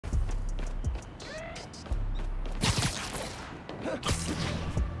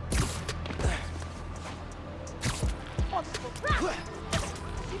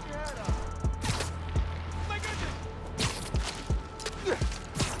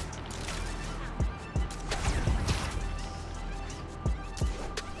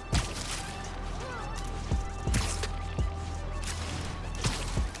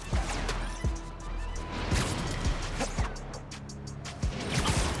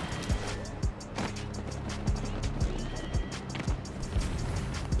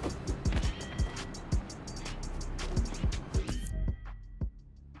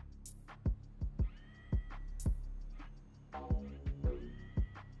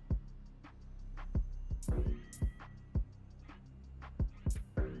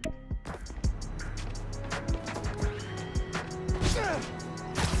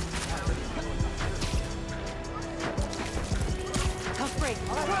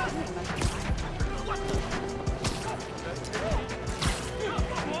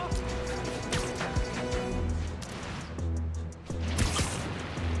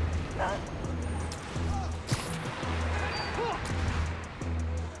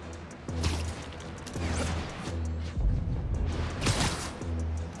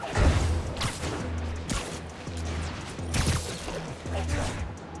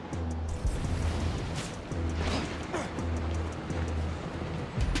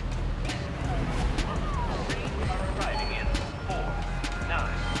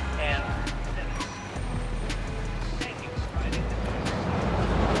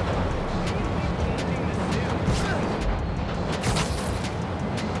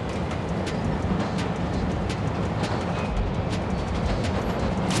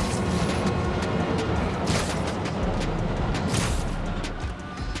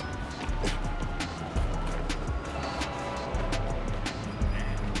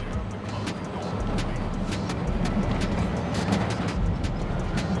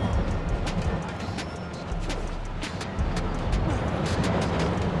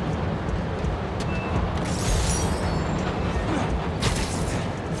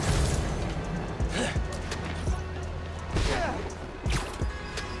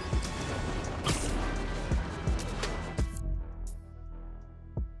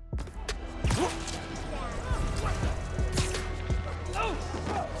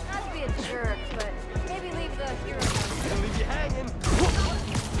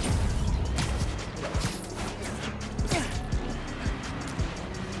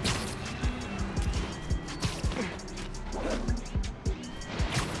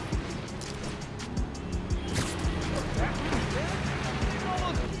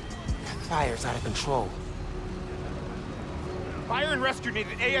Fire's out of control. Fire and rescue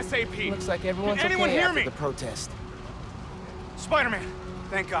needed ASAP. Looks like everyone's Can anyone okay hear after me? the protest. Spider-Man,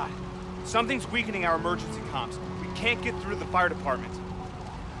 thank God. Something's weakening our emergency comms. We can't get through the fire department.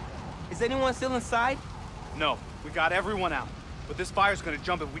 Is anyone still inside? No, we got everyone out. But this fire's gonna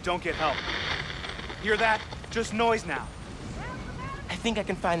jump if we don't get help. Hear that? Just noise now. I think I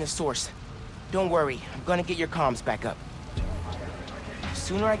can find the source. Don't worry, I'm gonna get your comms back up.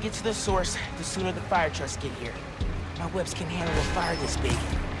 The sooner I get to the source, the sooner the fire trucks get here. My webs can handle a fire this big.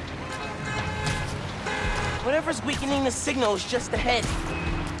 Whatever's weakening the signal is just ahead.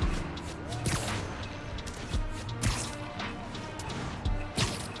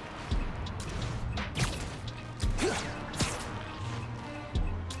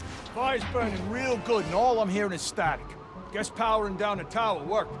 Fire's burning real good, and all I'm hearing is static. Guess powering down the tower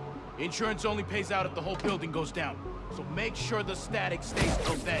worked. Insurance only pays out if the whole building goes down. So make sure the static stays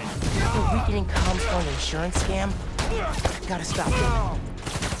till then. The weakening comms for an insurance scam? Gotta stop them.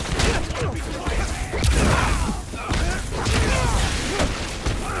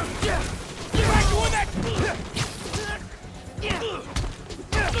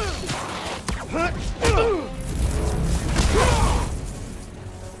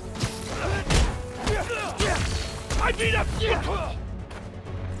 I need a...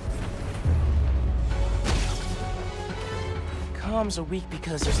 Comms are weak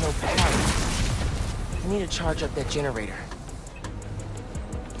because there's no power. I need to charge up that generator.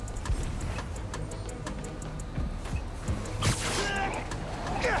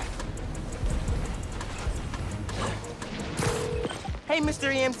 Hey,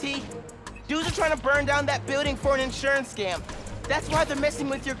 Mr. EMT. Dudes are trying to burn down that building for an insurance scam. That's why they're messing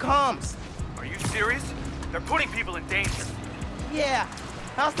with your comms. Are you serious? They're putting people in danger. Yeah.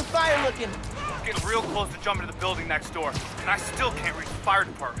 How's the fire looking? We're getting real close to jumping to the building next door, and I still can't reach the fire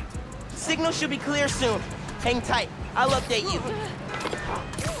department. Signal should be clear soon. Hang tight. I'll update you.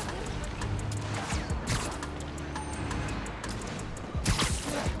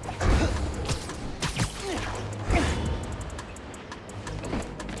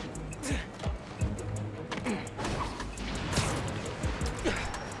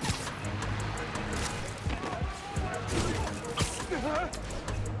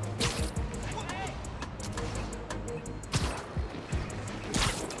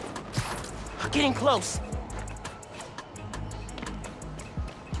 Getting close.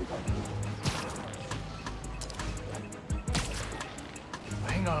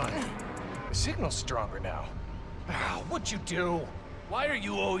 Hang on. The signal's stronger now. What'd you do? Why are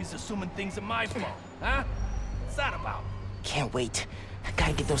you always assuming things are my fault, huh? What's that about? Can't wait. I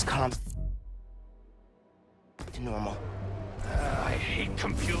gotta get those comms to normal. I hate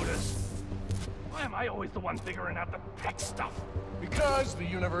computers. Why am I always the one figuring out the tech stuff? Because the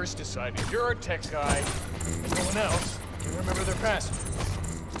universe decided you're a tech guy, and no one else can remember their password.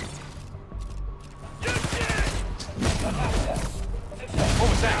 What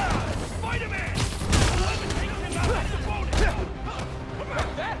was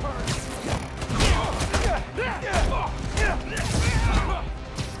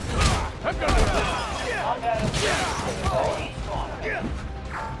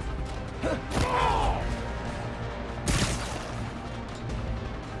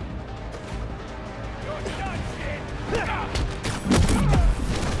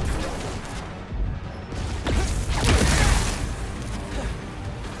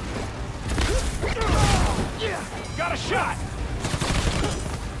Got a shot!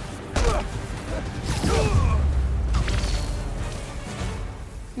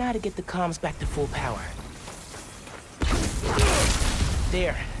 Now to get the comms back to full power.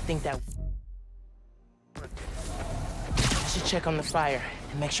 There, I think that worked. I should check on the fire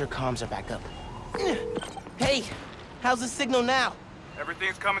and make sure comms are back up. Hey, how's the signal now?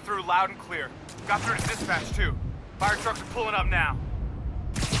 Everything's coming through loud and clear. Got through to dispatch, too. Fire trucks are pulling up now.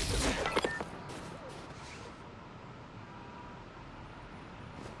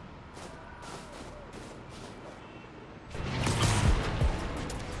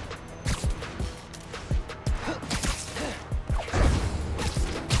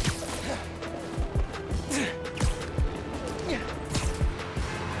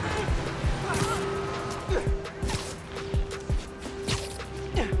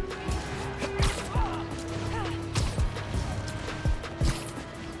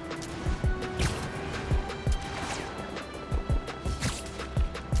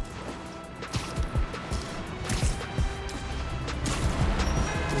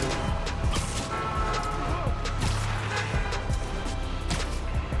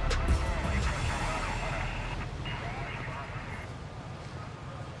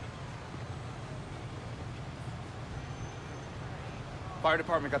 Fire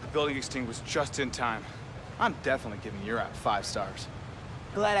department got the building extinguished just in time. I'm definitely giving your app 5 stars.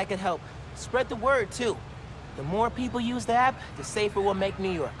 Glad I could help. Spread the word, too. The more people use the app, the safer we'll make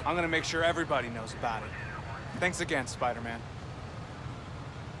New York. I'm gonna make sure everybody knows about it. Thanks again, Spider-Man.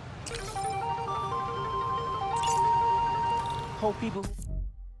 Hope people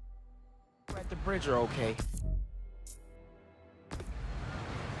who are at the bridge are okay.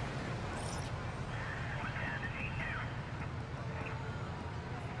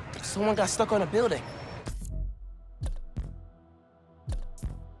 Someone got stuck on a building.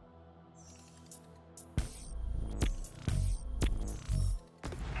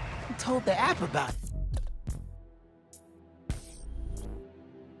 Who told the app about it?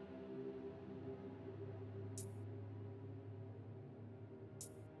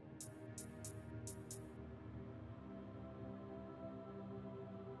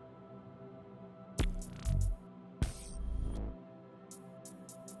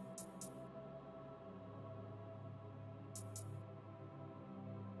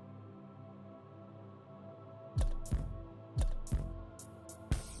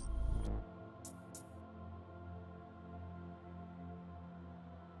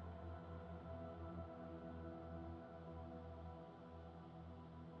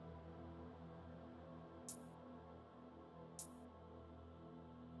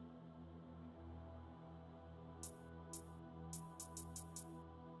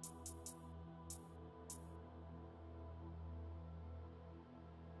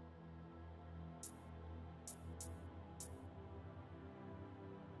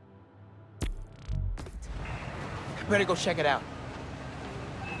 Better go check it out.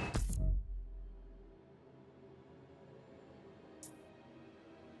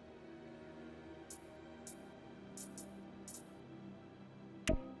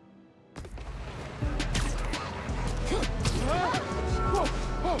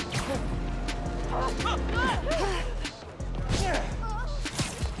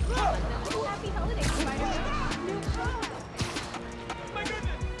 Happy holidays, Spider-Man.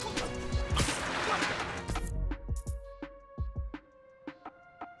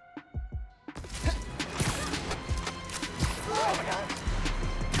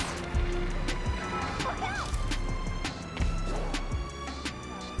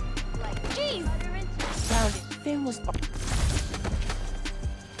 Thing was.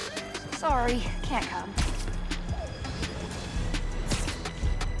 Sorry, can't come.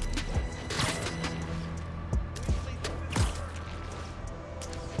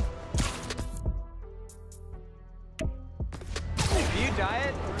 Do you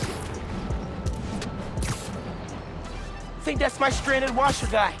diet? Think that's my stranded washer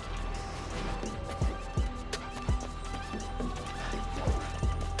guy.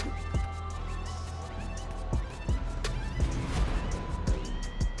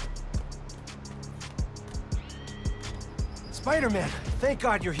 Spider-Man, thank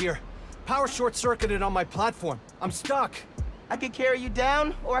God you're here. Power short-circuited on my platform. I'm stuck. I could carry you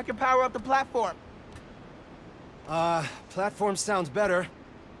down, or I could power up the platform. Platform sounds better.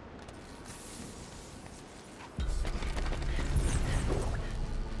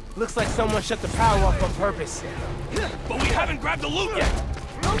 Looks like someone shut the power off on purpose. But we haven't grabbed the loot yet!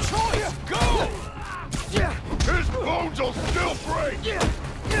 No choice! Go! His bones will still break!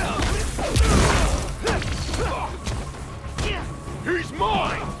 He's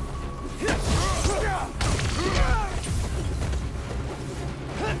mine! Hit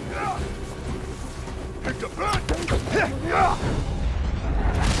the back!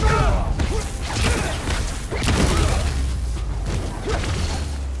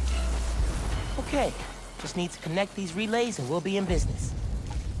 Okay, just need to connect these relays and we'll be in business.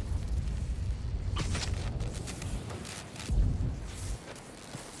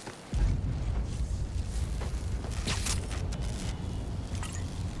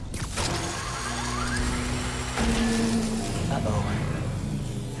 Uh-oh.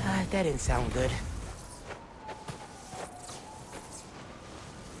 That didn't sound good.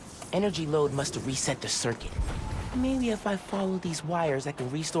 Energy load must have reset the circuit. Maybe if I follow these wires, I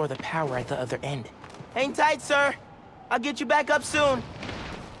can restore the power at the other end. Hang tight, sir. I'll get you back up soon.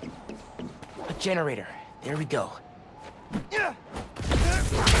 A generator. There we go. That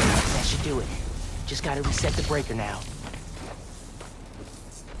should do it. Just gotta reset the breaker now.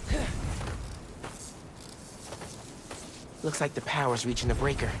 Looks like the power's reaching the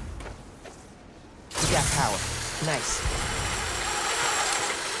breaker. We got power. Nice.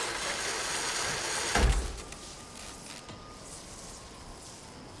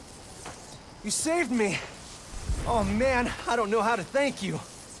 You saved me. Oh man, I don't know how to thank you.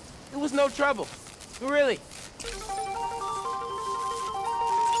 It was no trouble. Really.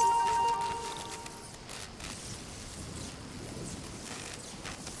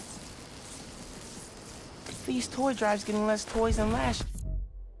 These toy drives getting less toys than last.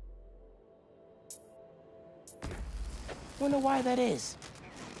 Wonder why that is.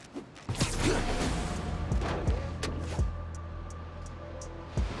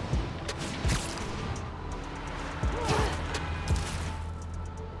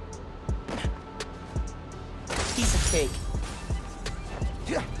 Piece of cake.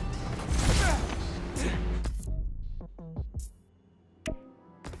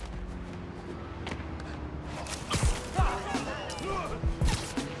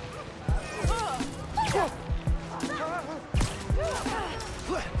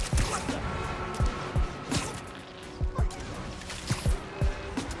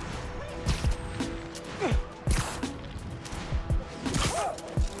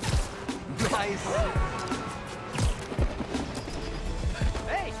 Nice.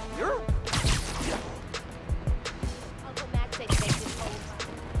 Hey, you're... Uncle Matt said he makes it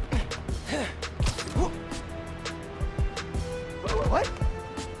home. What?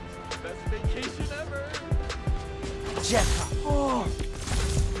 Best vacation ever! Jeff. Oh.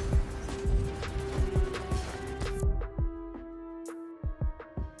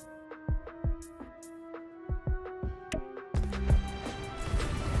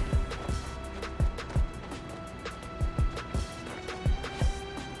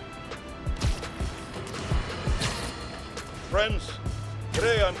 Friends,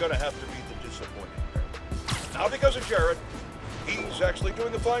 today I'm gonna have to be the disappointing parent. Not because of Jared. He's actually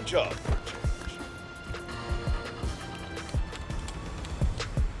doing a fine job for a change.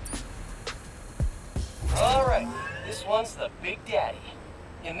 All right, this one's the Big Daddy.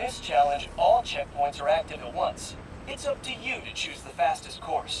 In this challenge, all checkpoints are active at once. It's up to you to choose the fastest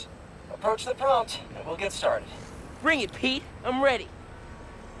course. Approach the prompt, and we'll get started. Bring it, Pete. I'm ready.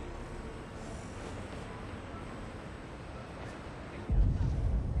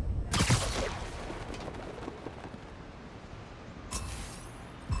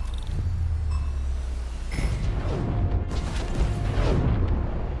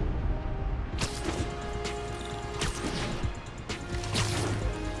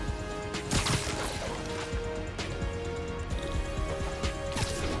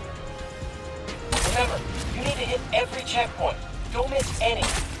 Remember, you need to hit every checkpoint. Don't miss any.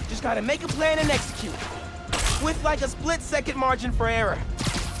 Just gotta make a plan and execute. With like a split-second margin for error.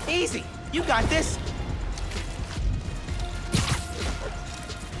 Easy. You got this.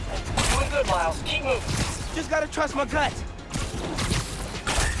 Doing good, Miles. Keep moving. Just gotta trust my gut.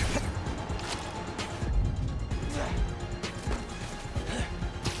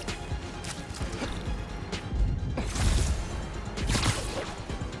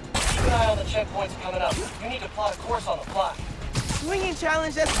 Keep an eye on the checkpoints coming up. You need to plot a course on the fly. Swinging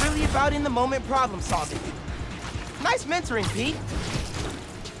challenge that's really about in-the-moment problem solving. Nice mentoring, Pete.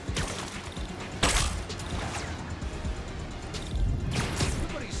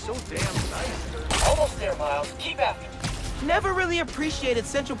 Everybody's so damn nice. Almost there, Miles. Keep after. Never really appreciated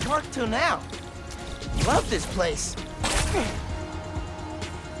Central Park till now. Love this place.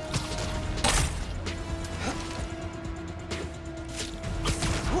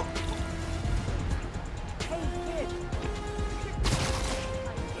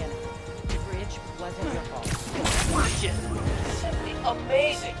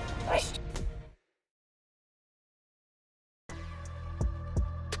 Amazing. Nice.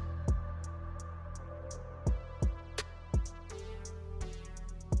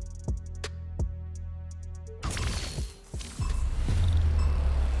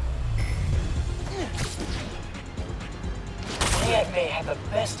 Aunt May had the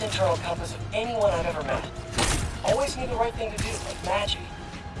best internal compass of anyone I've ever met. Always knew the right thing to do, like magic.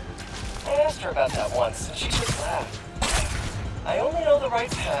 I asked her about that once, and she just laughed. I only know the right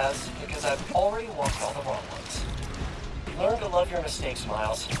paths because I've already walked all the wrong ones. Learn to love your mistakes,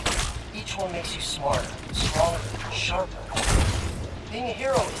 Miles. Each one makes you smarter, stronger, sharper. Being a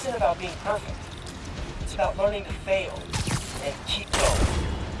hero isn't about being perfect. It's about learning to fail and keep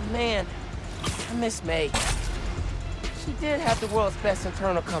going. Man, I miss May. She did have the world's best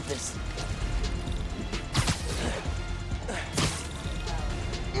internal compass.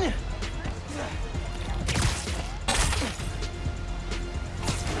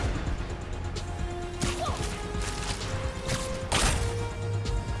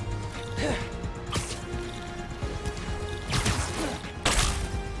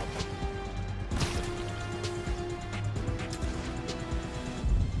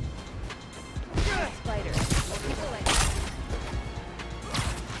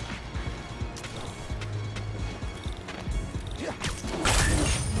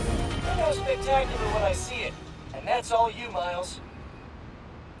 Spectacular when I see it, and that's all you, Miles.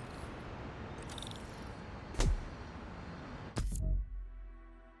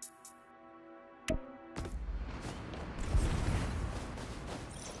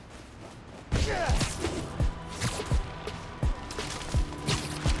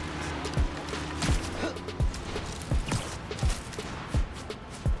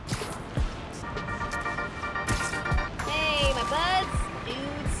 Hey, my buds,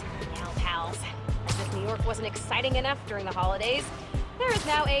 dudes, gal pals. As if New York wasn't exciting enough during the holidays, there is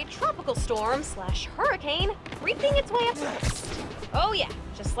now a tropical storm / hurricane creeping its way up north. Oh yeah,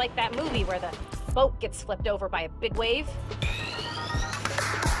 just like that movie where the boat gets flipped over by a big wave.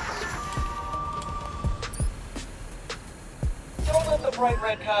 Don't let the bright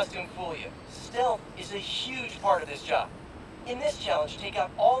red costume fool you. Stealth is a huge part of this job. In this challenge, take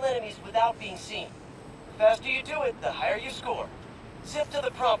out all enemies without being seen. The faster you do it, the higher you score. Zip to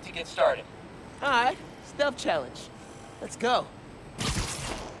the prompt to get started. Alright, stealth challenge. Let's go.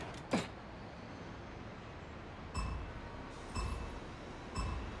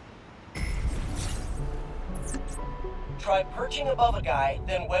 Try perching above a guy,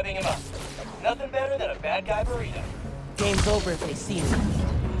 then webbing him up. Nothing better than a bad guy burrito. Game's over if they see me.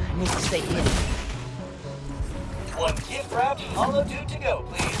 I need to stay hidden. One gift-wrapped hollow dude to go,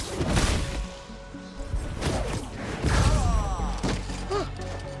 please.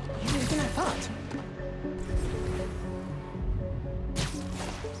 Easier than I thought.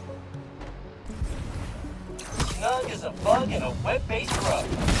 Snug as a bug in a web-based rug.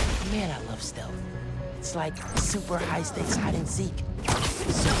 Man, I love stealth. It's like super high-stakes hide-and-seek.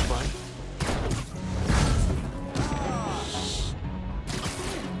 So fun.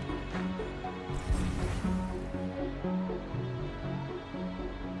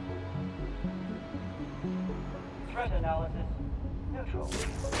 Threat analysis. Neutral.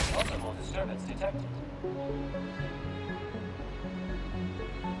 Multiple disturbance detected.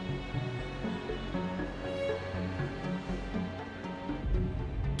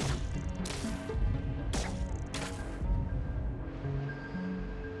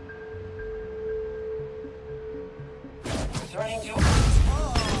 Returning to...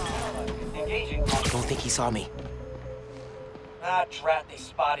 Engaging. Don't think he saw me. Ah, drat, they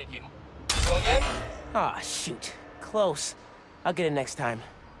spotted you. Go again? Ah, shoot. Close. I'll get it next time.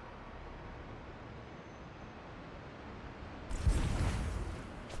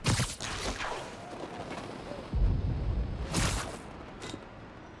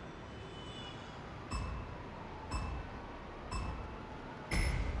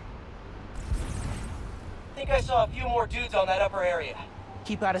 I think I saw a few more dudes on that upper area.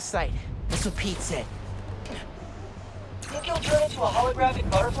 Keep out of sight. That's what Pete said. Think you'll turn into a holographic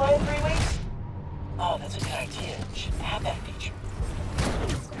butterfly in 3 weeks? Oh, that's a good idea. Should have that feature.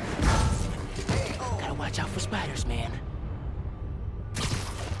 Gotta watch out for spiders, man.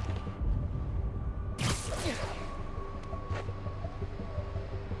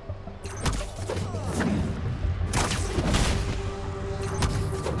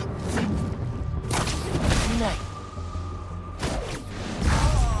 Night.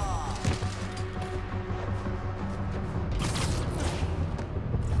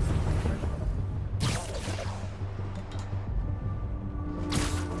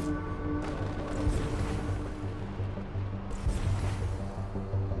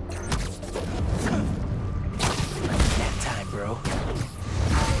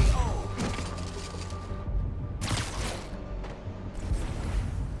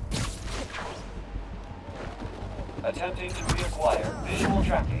 Attempting to reacquire visual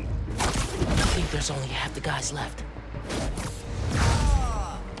tracking. I think there's only half the guys left.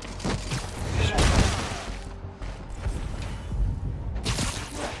 Visual tracking.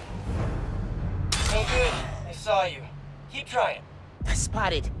 No good. I saw you. Keep trying. I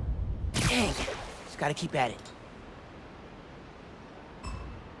spotted. Dang. Just gotta keep at it.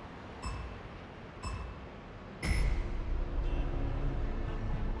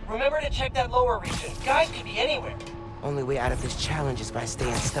 Remember to check that lower region. Guys could be anywhere. Only way out of this challenge is by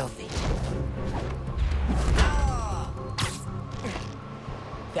staying stealthy.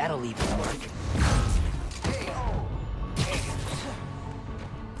 That'll leave a mark.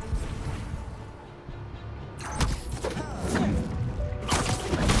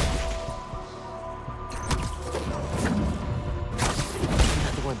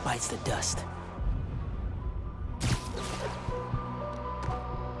 Another one bites the dust.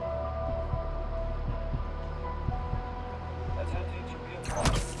 Attempting to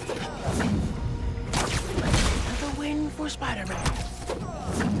reacquire visual tracking. Another win for Spider-Man.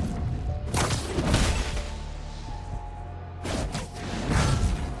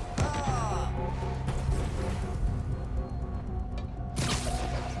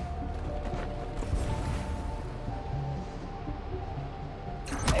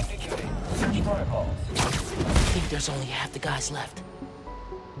 Executing search protocols. I think there's only half the guys left.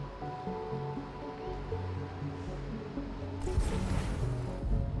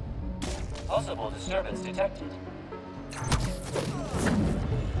 Possible disturbance detected.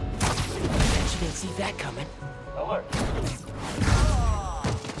 Bet you didn't see that coming. Alert.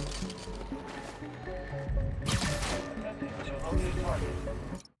 Attempting to locate target.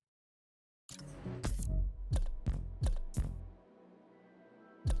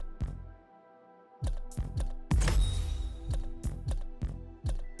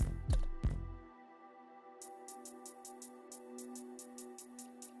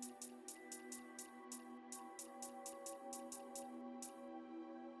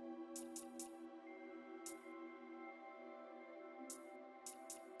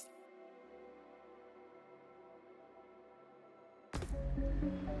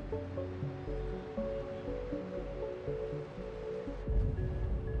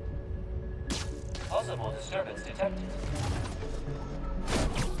 Possible disturbance detected.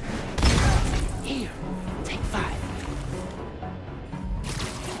 Here, take 5.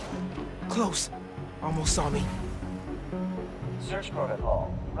 Close. Almost saw me. Search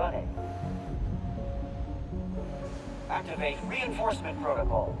protocol running. Activate reinforcement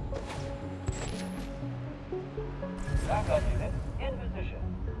protocol. Backup unit in position.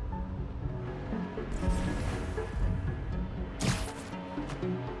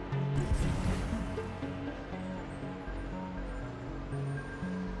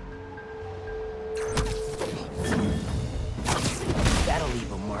 That'll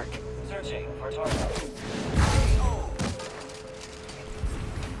leave a mark. Searching for target.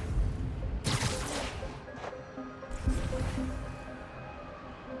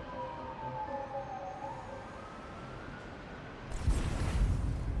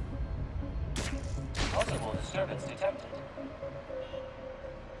 Possible disturbance detected.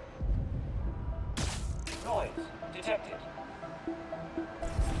 Noise detected.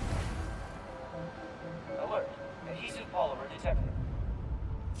 Alert. Adhesive polymer detected.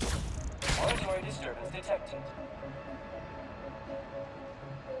 Auditory disturbance detected.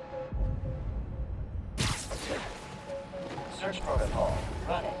 Search protocol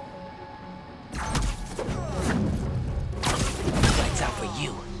running. Lights out for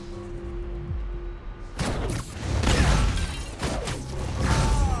you.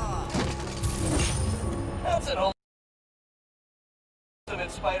 That's an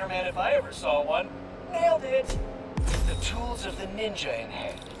ultimate Spider-Man if I ever saw one. Nailed it! The tools of the ninja in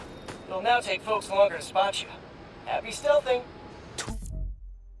hand. It'll now take folks longer to spot you. Happy stealthing. Tools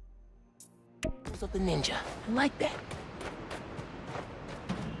of the ninja. I like that.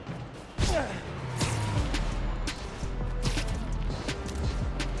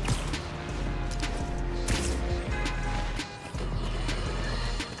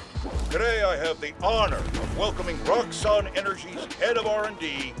 Today I have the honor of welcoming Roxxon Energy's head of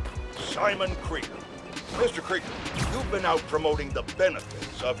R&D, Simon Krieger. Mr. Krieger, you've been out promoting the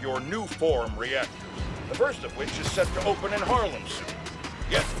benefits of your new form reactors, the first of which is set to open in Harlem soon.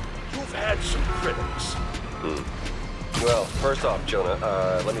 Yet, you've had some critics. Well, first off, Jonah,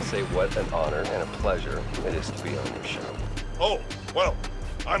 let me say what an honor and a pleasure it is to be on your show. Oh, well,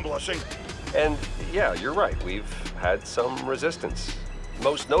 I'm blushing. And yeah, you're right, we've had some resistance.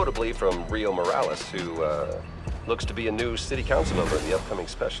 Most notably from Rio Morales, who, Looks to be a new city council member in the upcoming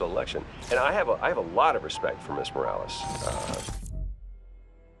special election. And I have a lot of respect for Miss Morales.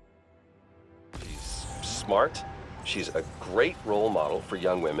 She's smart. She's a great role model for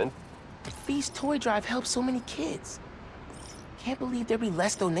young women. Feast Toy Drive helps so many kids. Can't believe there'd be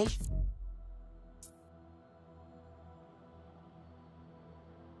less donations.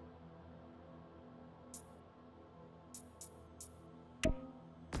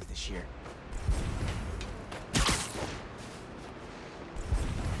 This year.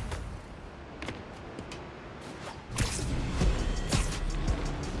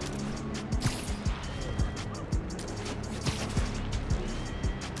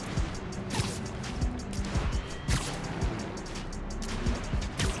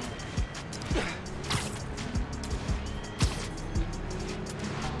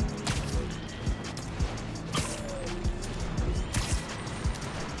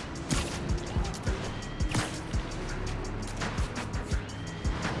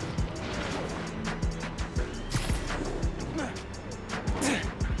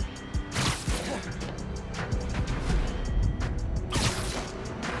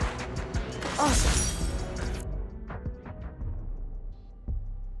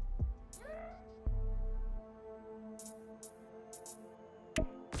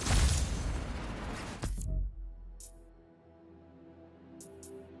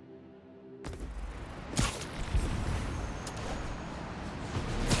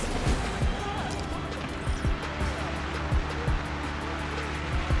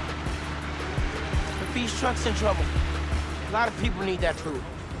 These truck's in trouble. A lot of people need that food.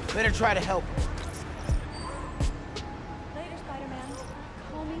 Better try to help. Later, Spider-Man.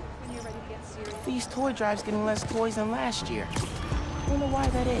 Call me when you're ready to get serious. Feast Toy Drive's getting less toys than last year. Wonder why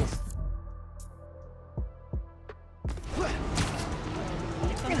that is.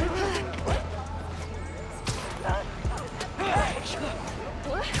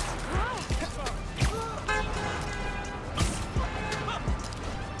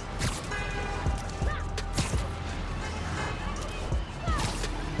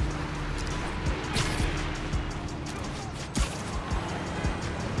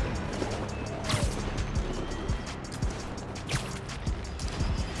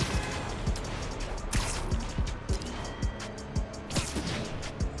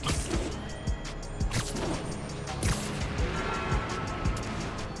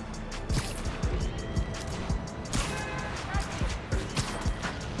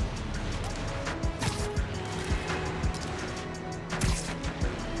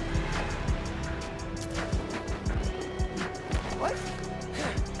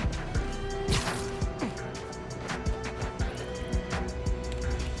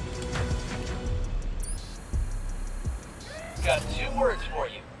 Got 2 words for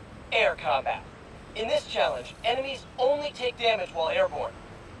you. Air combat. In this challenge, enemies only take damage while airborne.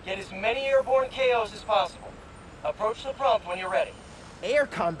 Get as many airborne KOs as possible. Approach the prompt when you're ready. Air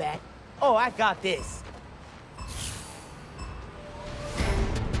combat? Oh, I got this.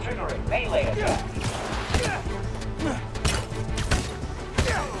 Triggering melee attack.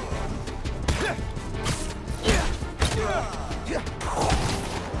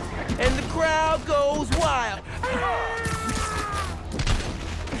 And the crowd goes wild.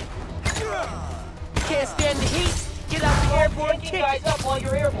 Can't stand the heat. Get out the airborne Picking ticket. guys up while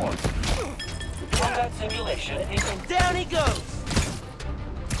you're airborne. Combat simulation. And down he goes.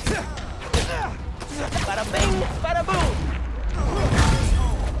 Bada bing, bada boom.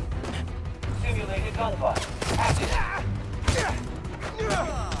 Simulated gunfight. Active.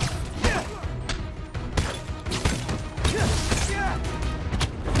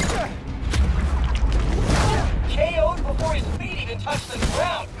 KO'd before his feet even touched the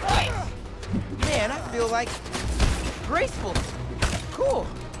ground. Nice. Man, I feel like graceful. Cool.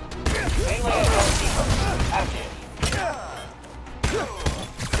 Melee attack active.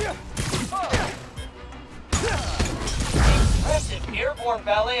 Impressive airborne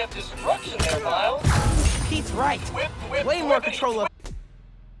ballet of destruction there, Miles. Pete's right. Whip, Way more whippity, control of.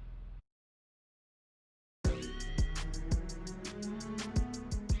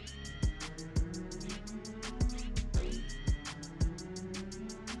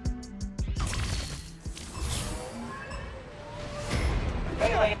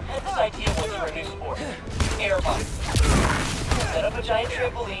 Melee, this idea was for a new sport. Air bike. Set up a giant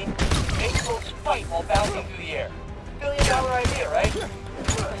trampoline, make folks fight while bouncing through the air. $1 billion idea, right?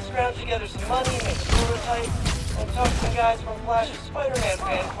 Let's scrounge together some money, make a prototype, and talk to some guys from Flash's Spider-Man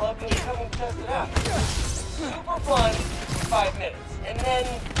fan club and come and test it out. Super fun, 5 minutes. And then,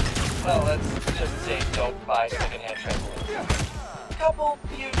 well, let's just say don't buy secondhand trampolines.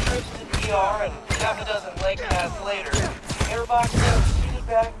 few trips to the ER and half a dozen leg casts later, airboxing seeded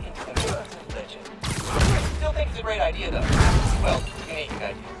back into the myth of religion. Still think it's a great idea, though. Well, unique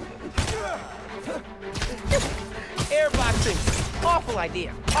idea. Airboxing. Awful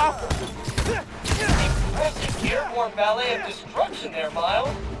idea. Awful. Impressive airborne ballet of destruction there, Miles.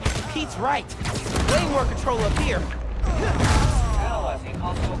 Pete's right. Way more control up here. Now I see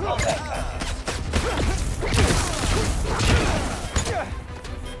possible combat tactics.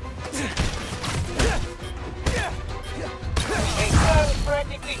 Hey, guy was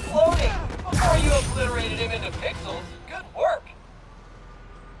practically floating before you obliterated him into pixels. Good work.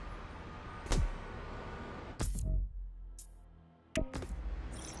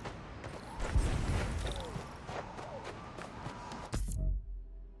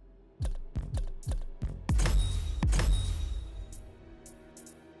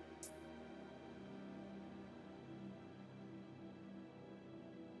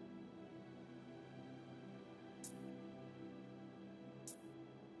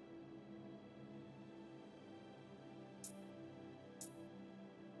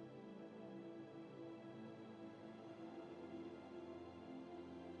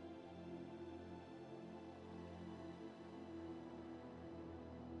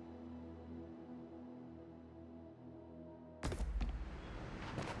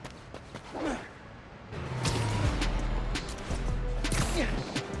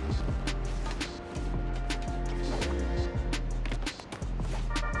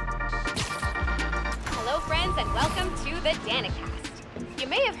 And welcome to the Danicast. You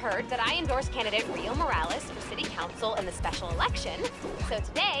may have heard that I endorsed candidate Rio Morales for city council in the special election, so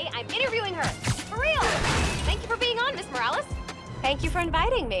today I'm interviewing her. For real! Thank you for being on, Miss Morales. Thank you for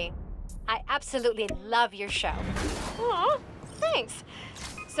inviting me. I absolutely love your show. Aw, thanks.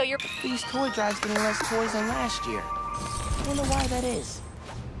 So you're... These toy drives getting less toys than last year. I wonder why that is.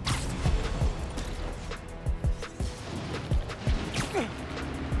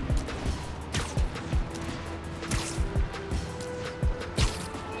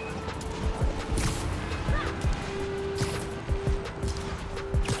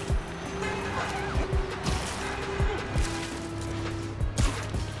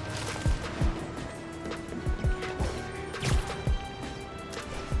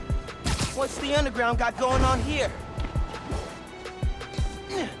 What's the underground got going on here?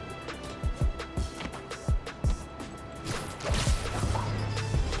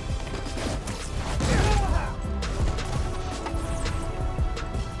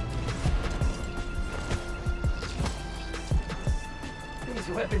 These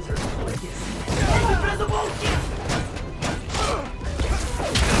weapons are slickest.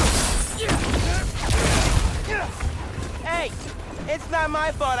 Hey! It's not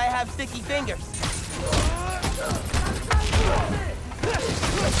my fault I have sticky fingers.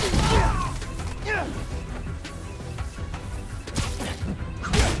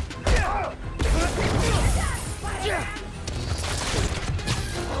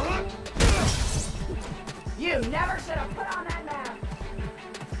 You never should have put on that mask.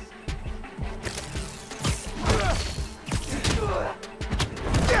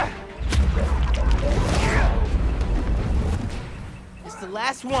 It's the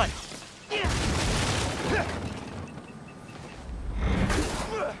last one.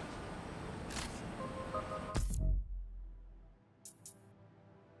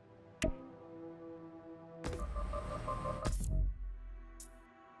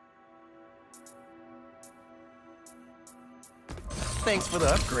 Thanks for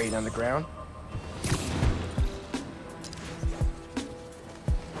the upgrade, Underground.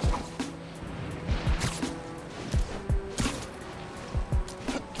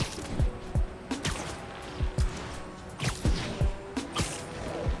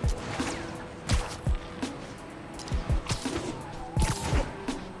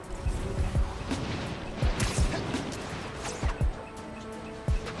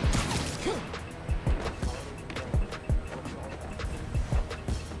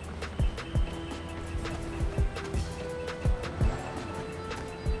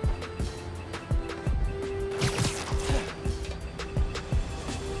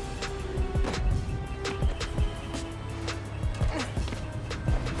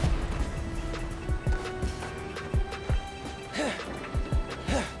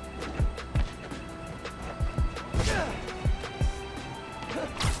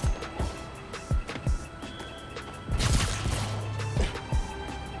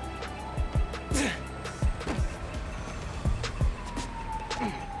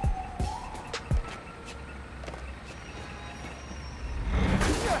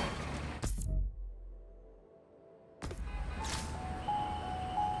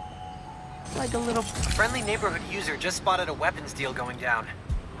 Like a little... A friendly neighborhood user just spotted a weapons deal going down.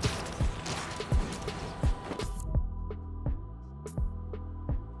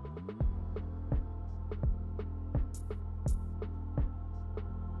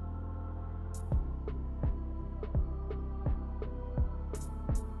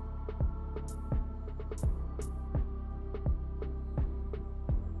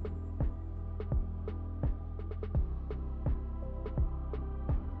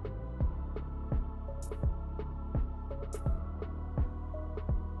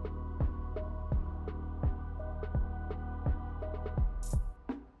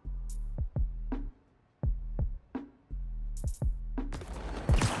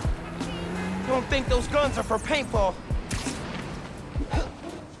 Don't think those guns are for paintball.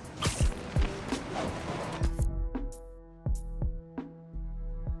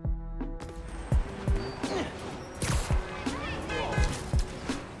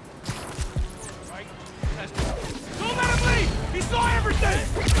 Don't let him leave! He saw everything!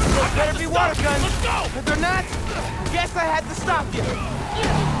 Those better be water guns. Let's go! If they're not, guess I had to stop you.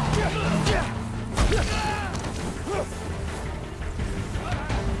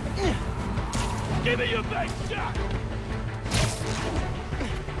 Give me your big shot!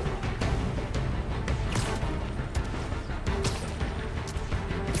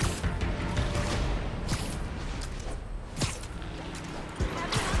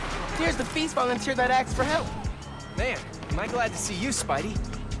 Here's the Feast volunteer that asked for help. Man, am I glad to see you, Spidey.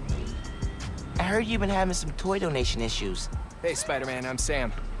 I heard you've been having some toy donation issues. Hey, Spider-Man, I'm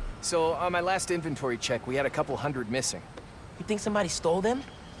Sam. So, on my last inventory check, we had a couple hundred missing. You think somebody stole them?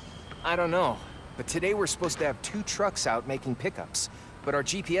 I don't know, but today we're supposed to have 2 trucks out making pickups. But our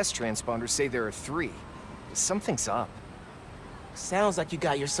GPS transponders say there are 3. Something's up. Sounds like you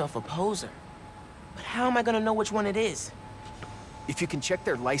got yourself a poser. But how am I gonna know which one it is? If you can check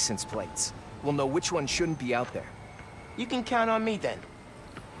their license plates, we'll know which one shouldn't be out there. You can count on me then.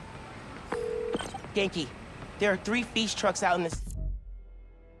 Genki, there are 3 Feast trucks out in this...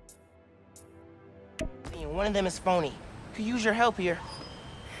 and one of them is phony. Could use your help here.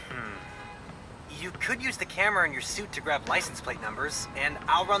 You could use the camera in your suit to grab license plate numbers, and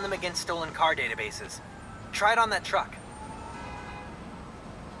I'll run them against stolen car databases. Try it on that truck.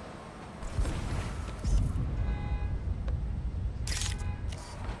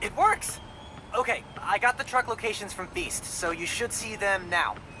 It works! Okay, I got the truck locations from Feast, so you should see them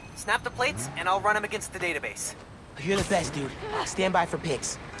now. Snap the plates, and I'll run them against the database. You're the best, dude. Stand by for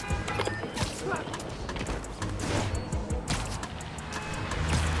pics.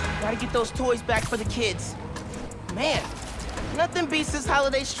 Gotta get those toys back for the kids. Man, nothing beats this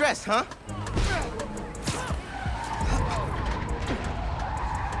holiday stress, huh?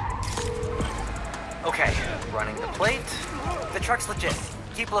 Okay, running the plate. The truck's legit.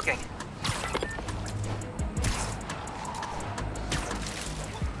 Keep looking.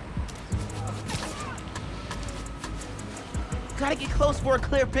 Gotta get close for a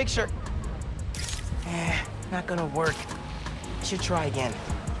clear picture. Not gonna work. Should try again.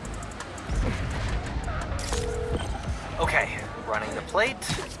 Okay, running the plate.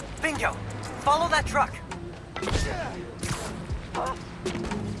 Bingo! Follow that truck.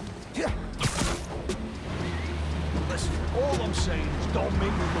 Listen, all I'm saying is don't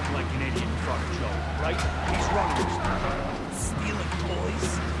make me look like an idiot in front of Joe, right? He's running this thing. Stealing toys?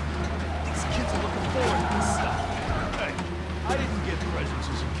 These kids are looking forward to this stuff. Hey, I didn't get presents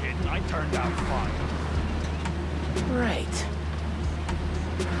as a kid, and I turned out fine. Right.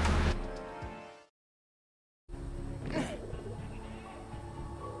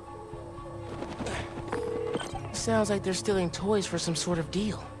 Sounds like they're stealing toys for some sort of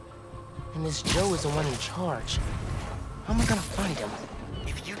deal. And this Joe is the one in charge. How am I gonna find him?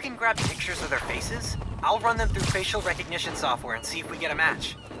 If you can grab pictures of their faces, I'll run them through facial recognition software and see if we get a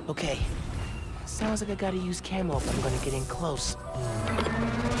match. Okay. Sounds like I gotta use camo if I'm gonna get in close.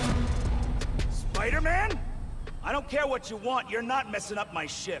 Spider-Man? I don't care what you want, you're not messing up my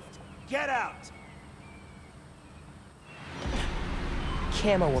shift. Get out!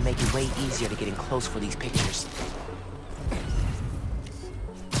 Camo will make it way easier to get in close for these pictures.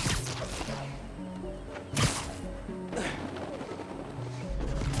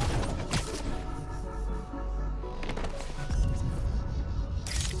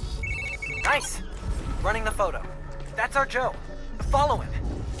 Nice! Running the photo. That's our Joe. Follow him.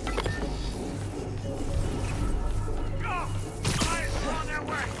 Go! Eyes on their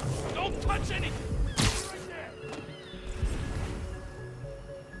way! Don't touch anything! Right there!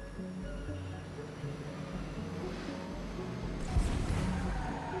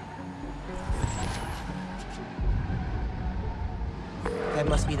 That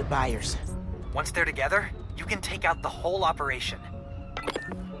must be the buyers. Once they're together, you can take out the whole operation.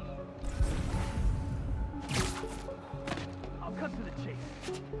 I'll cut to the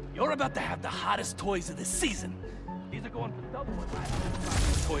chase. You're about to have the hottest toys of the season. These are going for double what last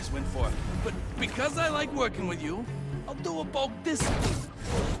year's toys went for. But because I like working with you, I'll do a bulk discount.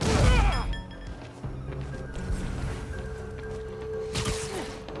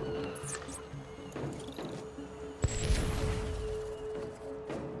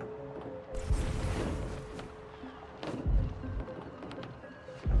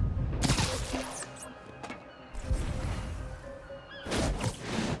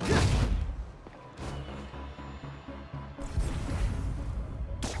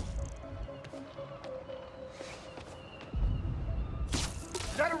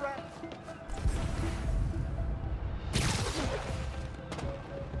 Is that a wrap?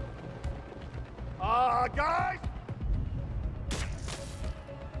 Guys?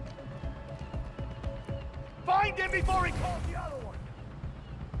 Find him before he calls the other one!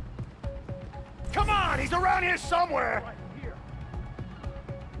 Come on, he's around here somewhere! Right here.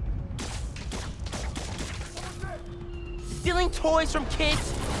 Stealing toys from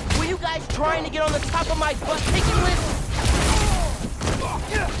kids? Were you guys trying to get on the top of my butt-picking list?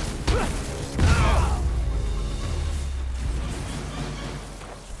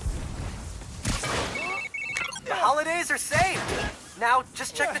 The holidays are saved! Now,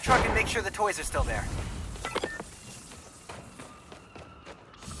 just check the truck and make sure the toys are still there.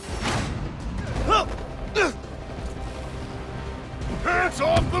 Hands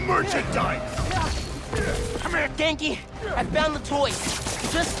off the merchandise! Come here, Genki. I found the toys.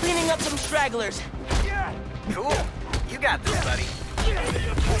 Just cleaning up some stragglers. Cool. You got this, buddy.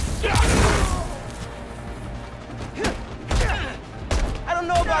 I don't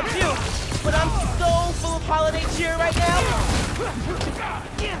know about you, but I'm so full of holiday cheer right now.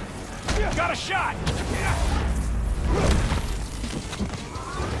 Got a shot!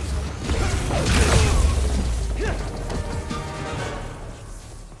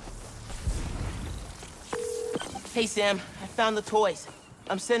 Hey, Sam. I found the toys.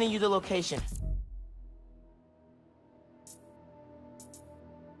 I'm sending you the location.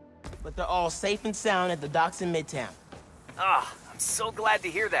 But they're all safe and sound at the docks in Midtown. Ah, I'm so glad to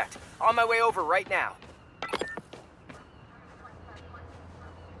hear that. On my way over right now.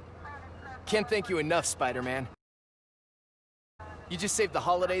 Can't thank you enough, Spider-Man. You just saved the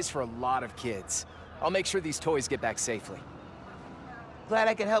holidays for a lot of kids. I'll make sure these toys get back safely. Glad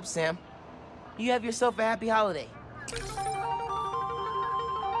I could help, Sam. You have yourself a happy holiday.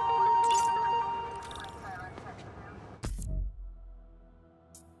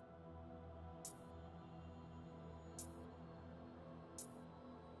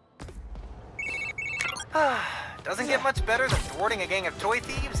 Doesn't get much better than thwarting a gang of toy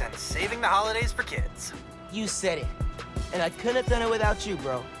thieves and saving the holidays for kids. You said it. And I couldn't have done it without you,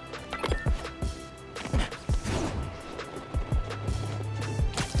 bro.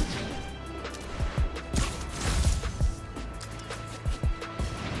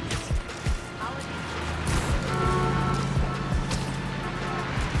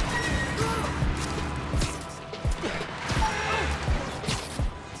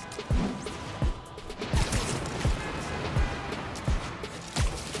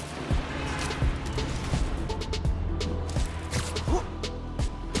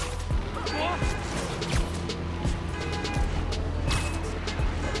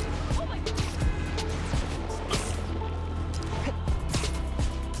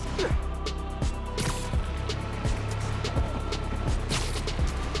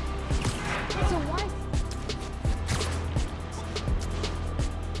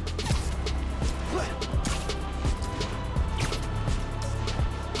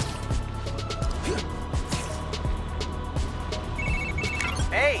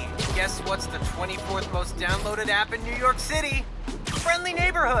 Guess what's the 24th most downloaded app in New York City? Friendly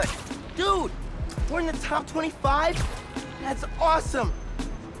Neighborhood! Dude, we're in the top 25? That's awesome!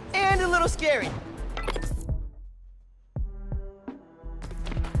 And a little scary.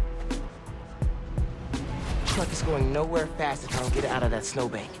 Truck is going nowhere fast if I don't get it out of that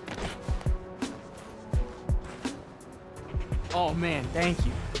snowbank. Oh man, thank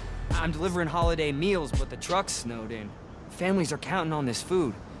you. I'm delivering holiday meals, but the truck's snowed in. Families are counting on this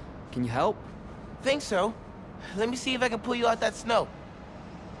food. Can you help? Think so. Let me see if I can pull you out that snow.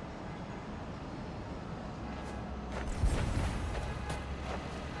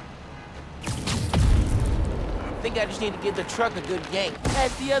 I think I just need to give the truck a good yank.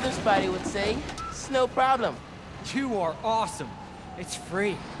 As the other Spidey would say, it's no problem. You are awesome. It's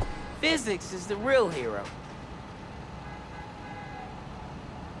free. Physics is the real hero.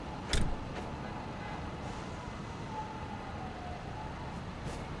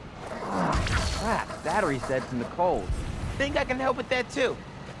 battery's dead from the cold. Think I can help with that too.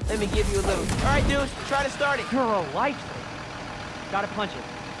 Let me give you a little. All right, dude, try to start it. You're a lifesaver. Gotta punch it.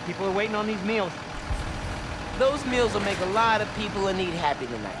 People are waiting on these meals. Those meals will make a lot of people in need happy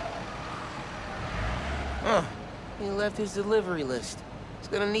tonight. He left his delivery list. He's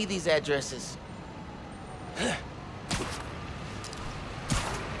gonna need these addresses.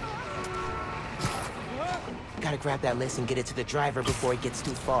 Gotta grab that list and get it to the driver before he gets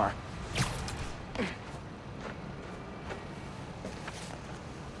too far.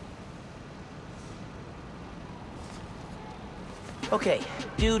 Okay,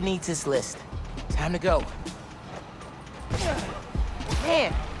 dude needs his list. Time to go.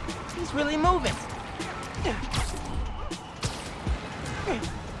 Man, he's really moving.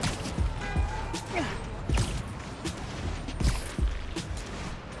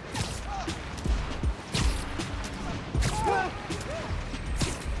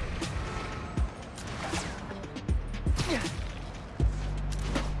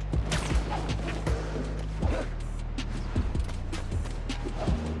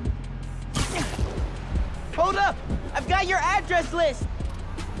 Hold up! I've got your address list!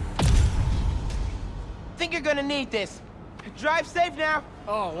 Think you're gonna need this. Drive safe now.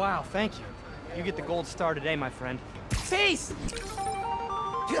 Oh, wow, thank you. You get the gold star today, my friend. Peace!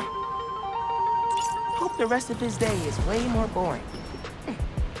 Hope the rest of his day is way more boring.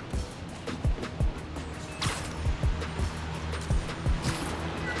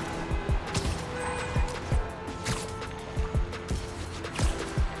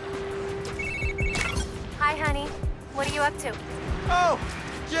 Hi, honey. What are you up to? Oh,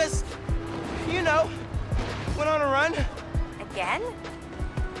 just, you know, went on a run. Again?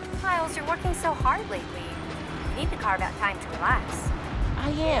 Miles, you're working so hard lately. You need to carve out time to relax.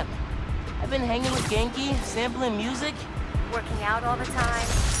 I am. I've been hanging with Genki, sampling music. Working out all the time,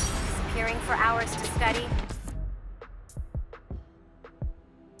 disappearing for hours to study.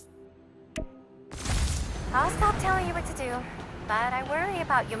 I'll stop telling you what to do, but I worry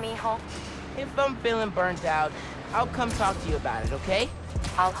about you, mijo. If I'm feeling burnt out, I'll come talk to you about it, okay?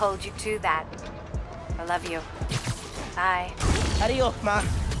 I'll hold you to that. I love you. Bye. Adios, ma.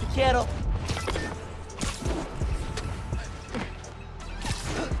 Te quiero.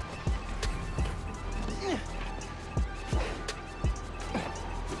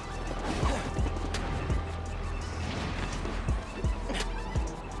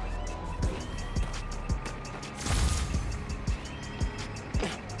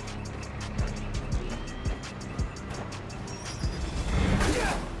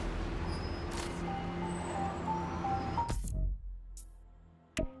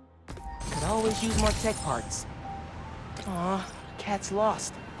 Could always use more tech parts. Aw, cat's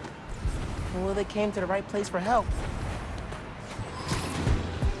lost. Well, they came to the right place for help.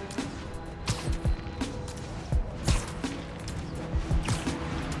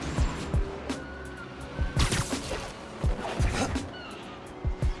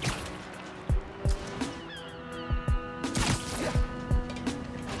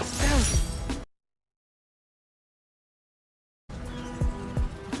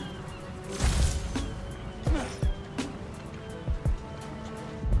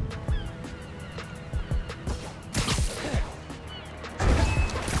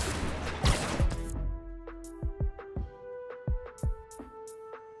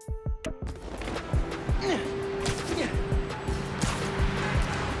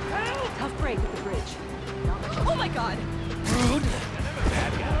 Tough break at the bridge. Oh my god! Rude.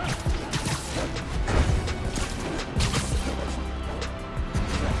 Bad guy.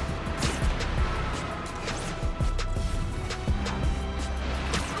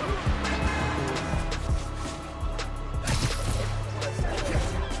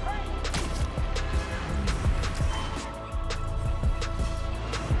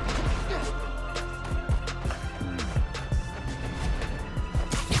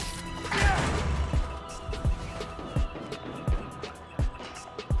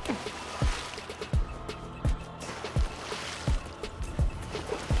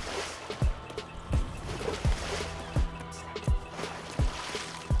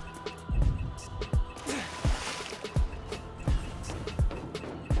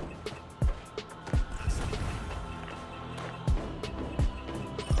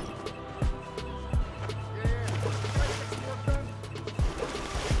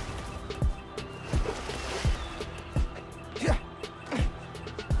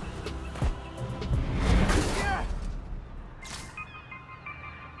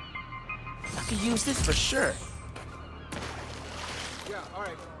 I could use this for sure. Yeah, all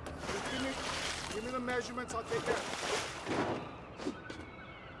right. Just give me the measurements. I'll take care.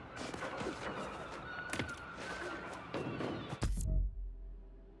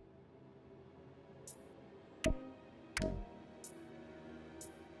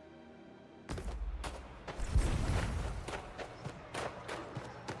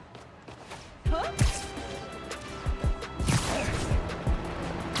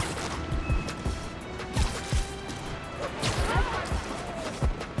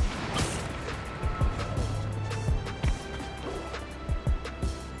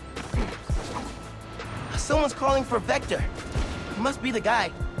 Someone's calling for Vector. He must be the guy.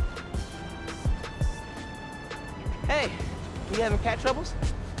 Hey, you having cat troubles?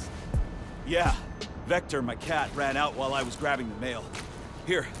 Yeah. Vector, my cat, ran out while I was grabbing the mail.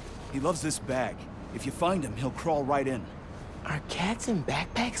 Here, he loves this bag. If you find him, he'll crawl right in. Are cats in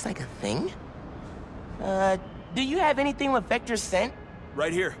backpacks like a thing? Do you have anything with Vector's scent?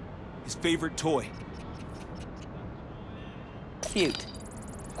 Right here. His favorite toy. Cute.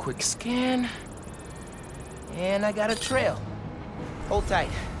 Quick scan. And I got a trail. Hold tight.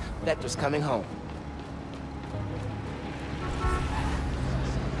 Vector's coming home.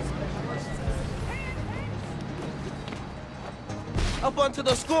 Up onto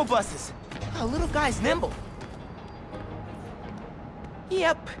those school buses. Oh, little guy's nimble.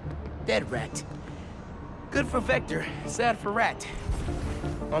 Yep. Dead rat. Good for Vector, sad for Rat.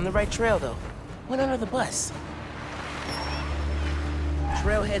 On the right trail, though. Went under the bus.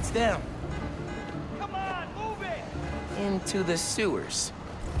 Trail heads down. Come on, move it! Into the sewers.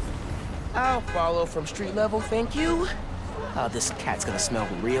 I'll follow from street level, thank you. Oh, this cat's gonna smell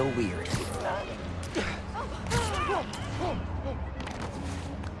real weird.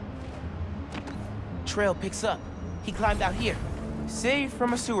 Trail picks up. He climbed out here. Saved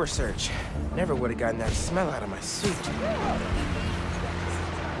from a sewer search. Never would have gotten that smell out of my suit.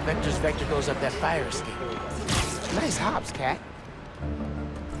 Vector's vector goes up that fire escape. Nice hops, cat.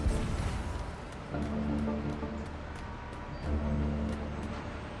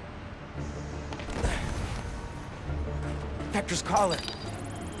 Vector's calling.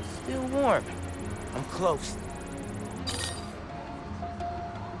 Still warm. I'm close.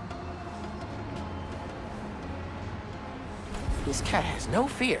 This cat has no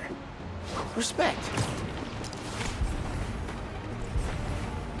fear. Respect.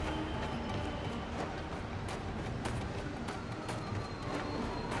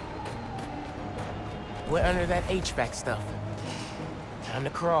 We're under that HVAC stuff. Time to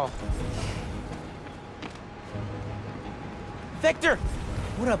crawl. Vector!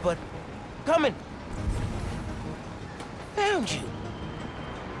 What up, bud? Coming! Found you!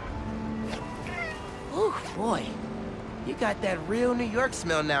 Ooh, boy. You got that real New York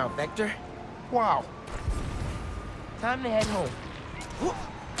smell now, Vector. Wow. Time to head home.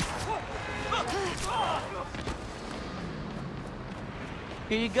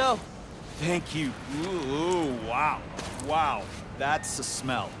 Here you go. Thank you. Ooh, wow. Wow, that's a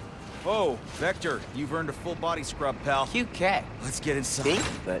smell. Oh, Vector, you've earned a full body scrub, pal. Cute cat. Let's get inside. Stink,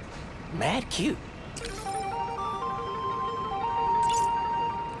 but mad cute.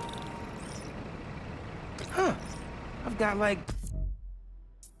 Huh. I've got like...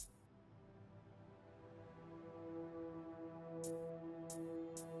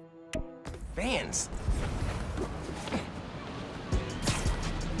 fans.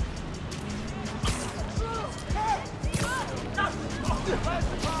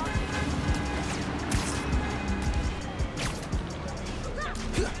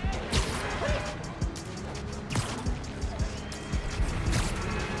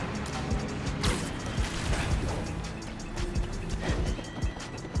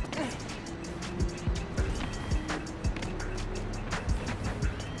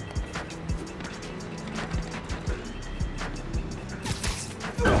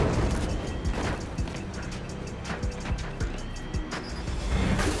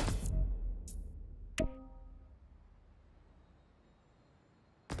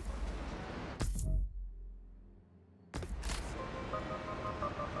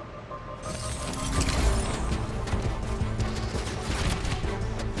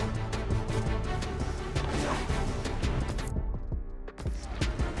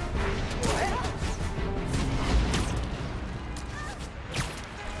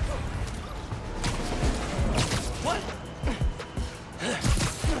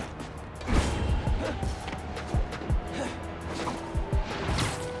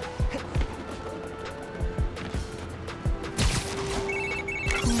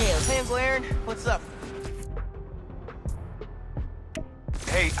 Aaron, what's up?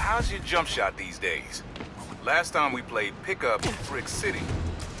 Hey, how's your jump shot these days? Last time we played pickup in Brick City.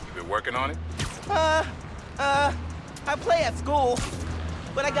 You been working on it? I play at school,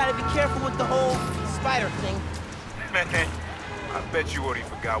 but I gotta be careful with the whole spider thing. Man, I bet you already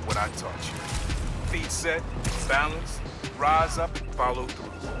forgot what I taught you. Feet set, balance, rise up, and follow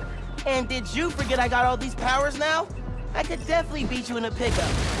through. And did you forget I got all these powers now? I could definitely beat you in a pickup.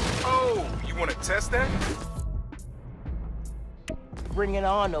 Oh, you want to test that? Bring it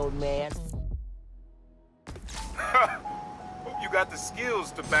on, old man. Hope you got the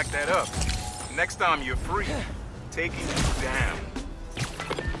skills to back that up. Next time you're free, taking you down.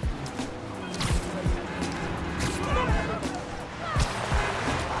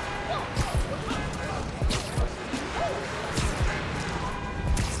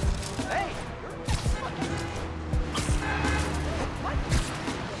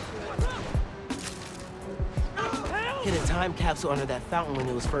 time capsule under that fountain when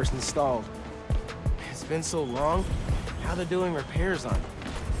it was first installed. It's been so long. How they're doing repairs on it.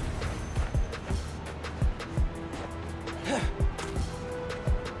 I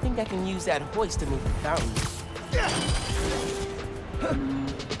think I can use that hoist to move the fountain.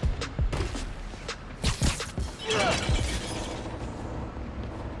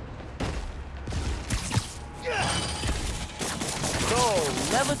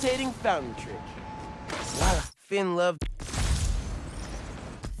 So, levitating fountain trick. Voila, Finn loved.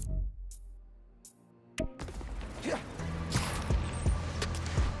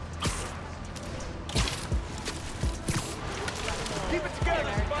 Keep it together,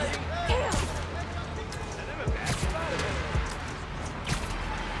 Spidey!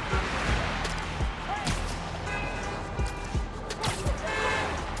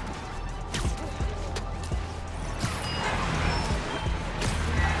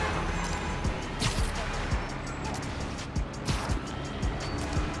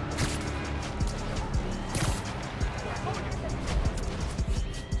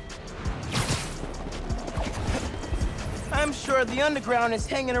 I'm sure the underground is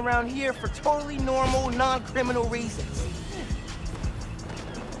hanging around here for totally normal, non-criminal reasons.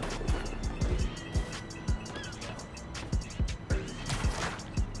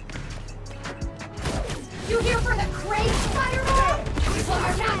 You here for the crate, Spider-Man? People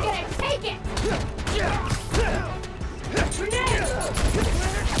are not gonna take it!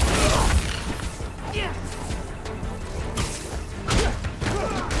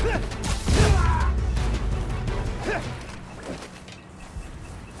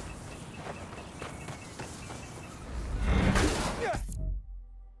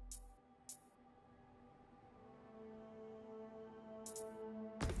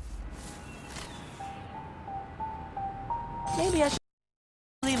 Maybe I should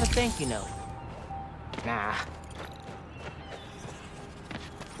leave a thank you note. Nah,